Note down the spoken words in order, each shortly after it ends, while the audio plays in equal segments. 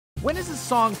When is a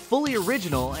song fully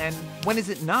original and when is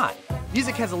it not?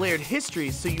 Music has a layered history,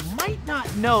 so you might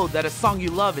not know that a song you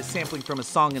love is sampling from a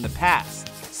song in the past.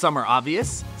 Some are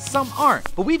obvious, some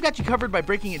aren't, but we've got you covered by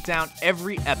breaking it down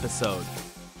every episode.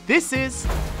 This is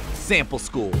Sample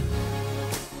School.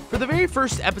 For the very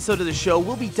first episode of the show,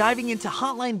 we'll be diving into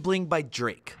Hotline Bling by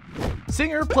Drake.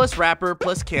 Singer plus rapper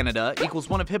plus Canada equals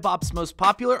one of hip-hop's most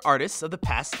popular artists of the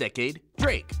past decade,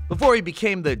 Drake. Before he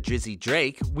became the Drizzy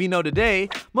Drake we know today,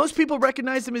 most people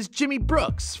recognize him as Jimmy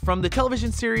Brooks from the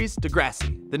television series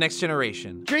Degrassi, The Next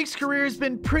Generation. Drake's career has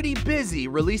been pretty busy,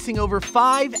 releasing over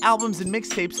 5 albums and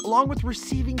mixtapes, along with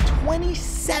receiving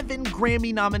 27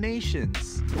 Grammy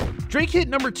nominations. Drake hit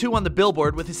number 2 on the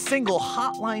Billboard with his single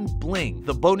Hotline Bling,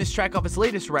 the bonus track off his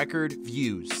latest record,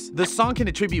 Views. The song can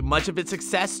attribute much of its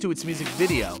success to its music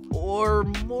video, or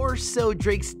more so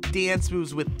Drake's dance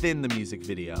moves within the music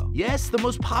video. Yes, the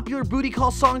most popular booty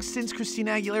call song since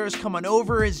Christina Aguilera's Come On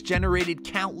Over has generated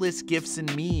countless gifs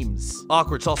and memes.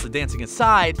 Awkward salsa dancing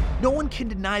aside, no one can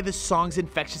deny the song's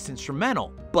infectious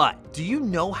instrumental. But do you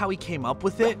know how he came up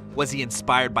with it? Was he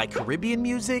inspired by Caribbean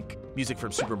music? Music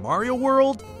from Super Mario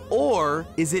World? Or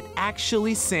is it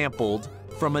actually sampled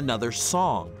from another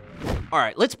song?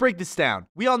 Alright, let's break this down.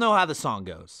 We all know how the song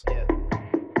goes.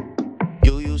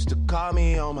 You used to call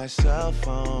me on my cell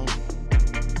phone,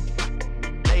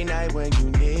 late night when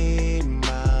you need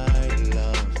my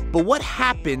love. But what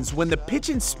happens when the pitch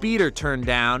and speed are turned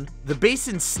down, the bass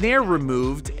and snare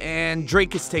removed, and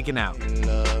Drake is taken out?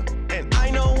 And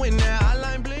I know when that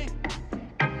hotline bling.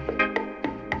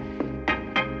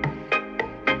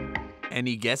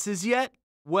 Any guesses yet?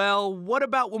 Well, what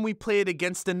about when we play it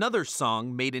against another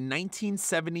song made in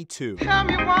 1972? Tell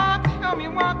me why, tell me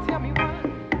why, tell me why.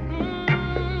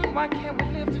 Why can't we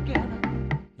live together?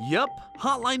 Yup,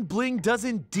 Hotline Bling does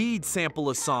indeed sample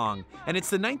a song, and it's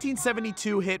the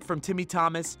 1972 hit from Timmy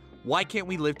Thomas, Why Can't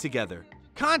We Live Together?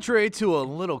 Contrary to a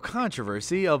little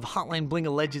controversy of Hotline Bling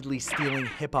allegedly stealing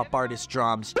hip-hop artist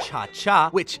Drum's Cha Cha,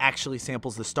 which actually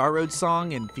samples the Star Road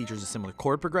song and features a similar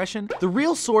chord progression, the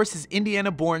real source is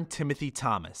Indiana-born Timothy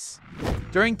Thomas.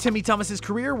 During Timmy Thomas's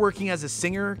career working as a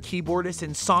singer, keyboardist,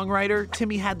 and songwriter,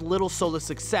 Timmy had little solo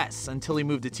success until he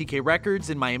moved to TK Records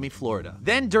in Miami, Florida.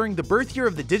 Then, during the birth year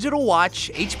of the digital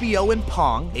watch, HBO and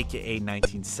Pong, aka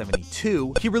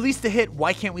 1972, he released the hit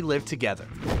Why Can't We Live Together?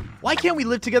 Why Can't We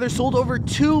Live Together sold over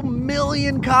 2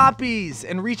 million copies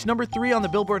and reached number 3 on the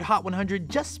Billboard Hot 100,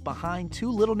 just behind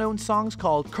 2 little-known songs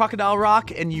called Crocodile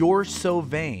Rock and You're So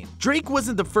Vain. Drake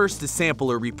wasn't the first to sample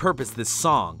or repurpose this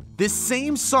song. This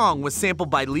same song was sampled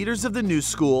by leaders of the new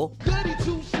school, Goody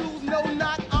two shoes, no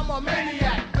knot, I'm a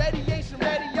maniac. Radiation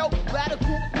radio,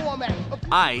 radical format.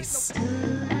 Ice,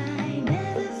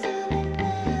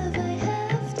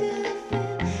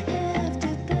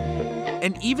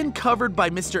 and even covered by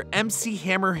Mr. MC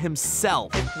Hammer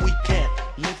himself. If we can't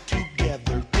live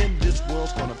together, then this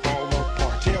world's gonna fall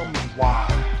apart. Tell me why.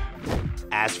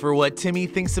 As for what Timmy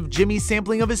thinks of Jimmy's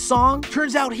sampling of his song,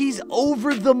 turns out he's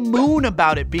over the moon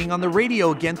about it being on the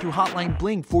radio again through Hotline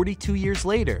Bling 42 years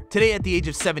later. Today, at the age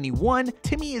of 71,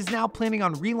 Timmy is now planning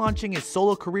on relaunching his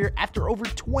solo career after over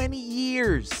 20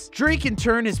 years. Drake, in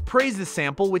turn, has praised the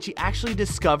sample, which he actually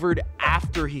discovered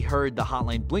after he heard the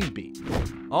Hotline Bling beat.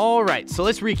 Alright, so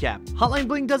let's recap. Hotline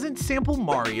Bling doesn't sample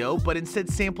Mario, but instead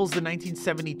samples the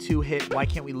 1972 hit Why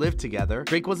Can't We Live Together.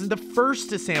 Drake wasn't the first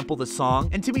to sample the song,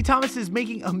 and Timmy Thomas is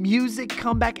making a music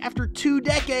comeback after 2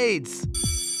 decades.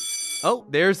 Oh,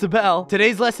 there's the bell.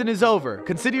 Today's lesson is over.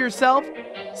 Consider yourself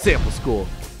Sample School.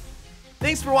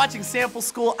 Thanks for watching Sample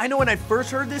School. I know when I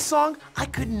first heard this song, I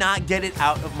could not get it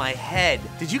out of my head.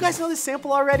 Did you guys know this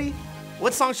sample already?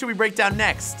 What song should we break down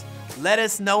next? Let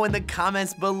us know in the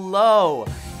comments below.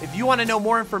 If you want to know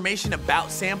more information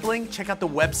about sampling, check out the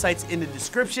websites in the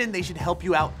description. They should help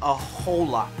you out a whole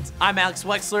lot. I'm Alex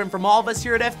Wechsler, and from all of us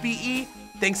here at FBE,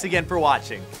 thanks again for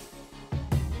watching.